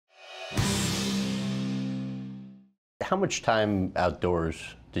How much time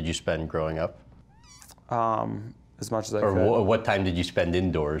outdoors did you spend growing up? As much as I Or could. what time did you spend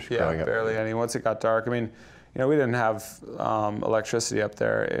indoors growing up? Yeah, barely any. Once it got dark, I mean, we didn't have electricity up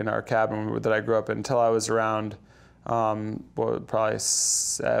there in our cabin that I grew up in until I was around, probably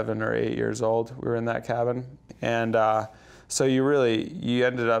 7 or 8 years old. We were in that cabin, and so you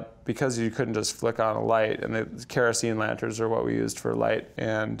ended up, because you couldn't just flick on a light, and the kerosene lanterns are what we used for light,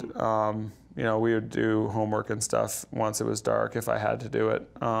 and we would do homework and stuff once it was dark if I had to do it.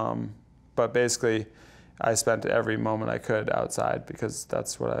 But basically, I spent every moment I could outside because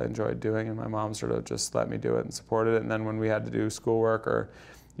that's what I enjoyed doing, and my mom sort of just let me do it and supported it. And then when we had to do schoolwork or,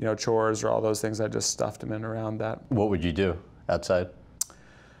 chores or all those things, I just stuffed them in around that. What would you do outside?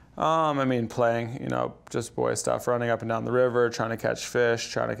 I mean, playing, just boy stuff, running up and down the river, trying to catch fish,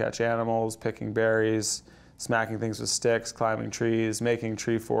 trying to catch animals, picking berries, smacking things with sticks, climbing trees, making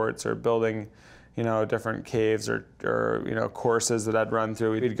tree forts, or building different caves or courses that I'd run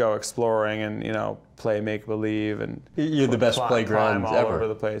through. We'd go exploring and, play make-believe and You're the best playground all ever. over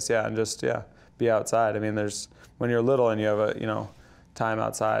the place, yeah, and just, be outside. I mean, when you're little and you have time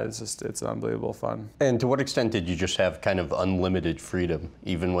outside, it's unbelievable fun. And to what extent did you just have kind of unlimited freedom,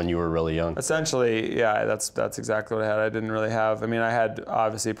 even when you were really young? Essentially, yeah, that's exactly what I had. I didn't really have, I had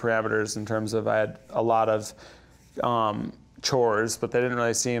obviously parameters in terms of I had a lot of chores, but they didn't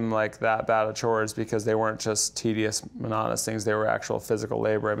really seem like that bad of chores because they weren't just tedious, monotonous things. They were actual physical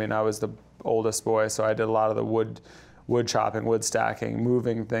labor. I was the oldest boy, so I did a lot of the wood chopping, wood stacking,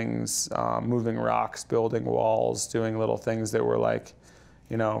 moving things, moving rocks, building walls, doing little things that were like,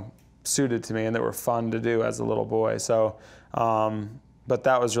 suited to me and that were fun to do as a little boy. So, but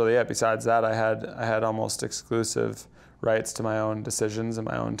that was really it. Besides that, I had almost exclusive rights to my own decisions and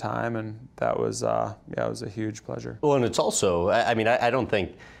my own time, and that was, it was a huge pleasure. Well, and it's also, I don't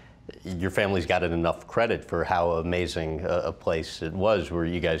think your family's gotten enough credit for how amazing a place it was where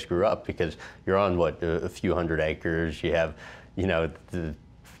you guys grew up, because you're on, a few hundred acres. You have, the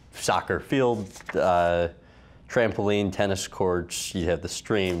soccer field, trampoline, tennis courts, you have the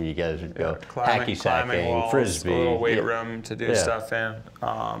stream, you guys would go hacky sacking, walls, frisbee. A little weight room to do stuff in.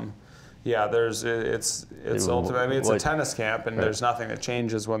 It's ultimately, it's a tennis camp, and there's nothing that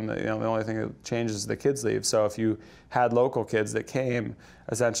changes when the only thing that changes is the kids leave. So if you had local kids that came,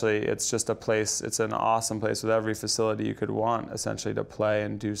 essentially it's just a place, it's an awesome place with every facility you could want, essentially, to play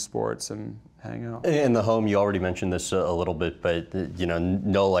and do sports and hang out. In the home, you already mentioned this a little bit, but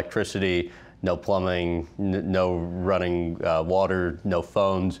no electricity, no plumbing, no running water, no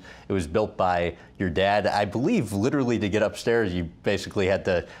phones. It was built by your dad. I believe literally to get upstairs, you basically had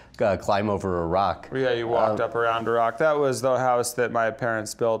to climb over a rock. Yeah, you walked up around a rock. That was the house that my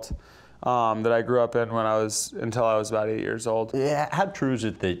parents built that I grew up in until I was about 8 years old. Yeah, how true is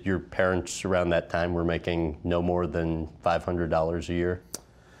it that your parents around that time were making no more than $500 a year?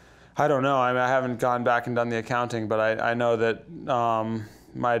 I don't know. I haven't gone back and done the accounting, but I know that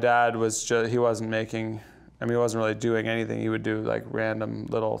my dad he wasn't making, he wasn't really doing anything. He would do like random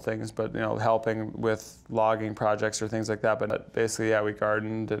little things, but helping with logging projects or things like that. But basically, yeah, we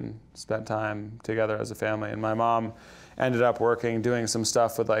gardened and spent time together as a family. And my mom ended up doing some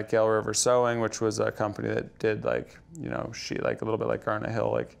stuff with like Gale River Sewing, which was a company that did like, like a little bit like Garnet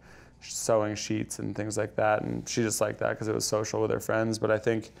Hill, like sewing sheets and things like that. And she just liked that because it was social with her friends. But I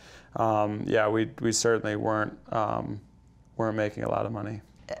think, we certainly weren't making a lot of money.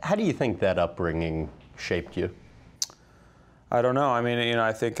 How do you think that upbringing shaped you? I don't know.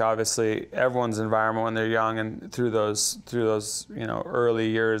 I think obviously everyone's environment when they're young and through those early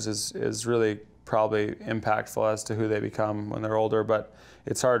years is really probably impactful as to who they become when they're older. But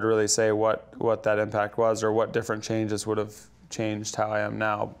it's hard to really say what that impact was or what different changes would have changed how I am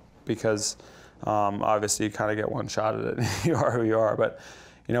now, because obviously you kind of get one shot at it. You are who you are. But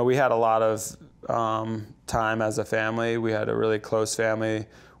we had a lot of time as a family. We had a really close family.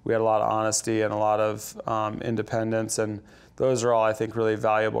 We had a lot of honesty and a lot of independence, and those are all, I think, really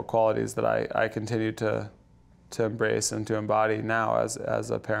valuable qualities that I continue to embrace and to embody now as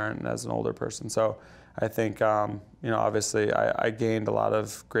a parent and as an older person. So I think, obviously I gained a lot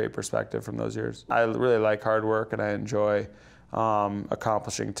of great perspective from those years. I really like hard work and I enjoy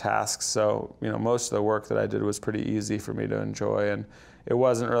accomplishing tasks. So, most of the work that I did was pretty easy for me to enjoy, and it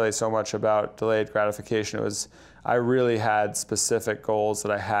wasn't really so much about delayed gratification. It was, I really had specific goals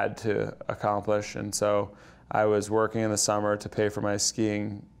that I had to accomplish, and so I was working in the summer to pay for my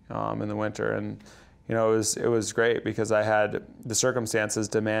skiing in the winter, and it was great because I had, the circumstances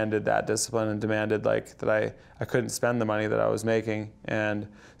demanded that discipline and demanded like that I couldn't spend the money that I was making, and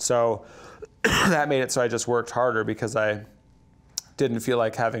so that made it so I just worked harder because I didn't feel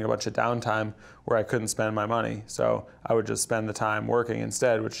like having a bunch of downtime where I couldn't spend my money. So I would just spend the time working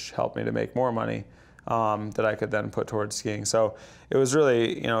instead, which helped me to make more money that I could then put towards skiing. So it was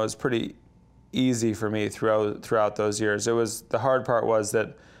really, it was pretty easy for me throughout those years. The hard part was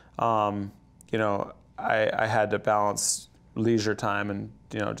that, I had to balance leisure time and,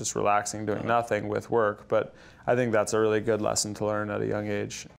 just relaxing, doing nothing with work. But I think that's a really good lesson to learn at a young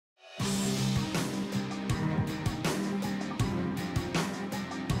age.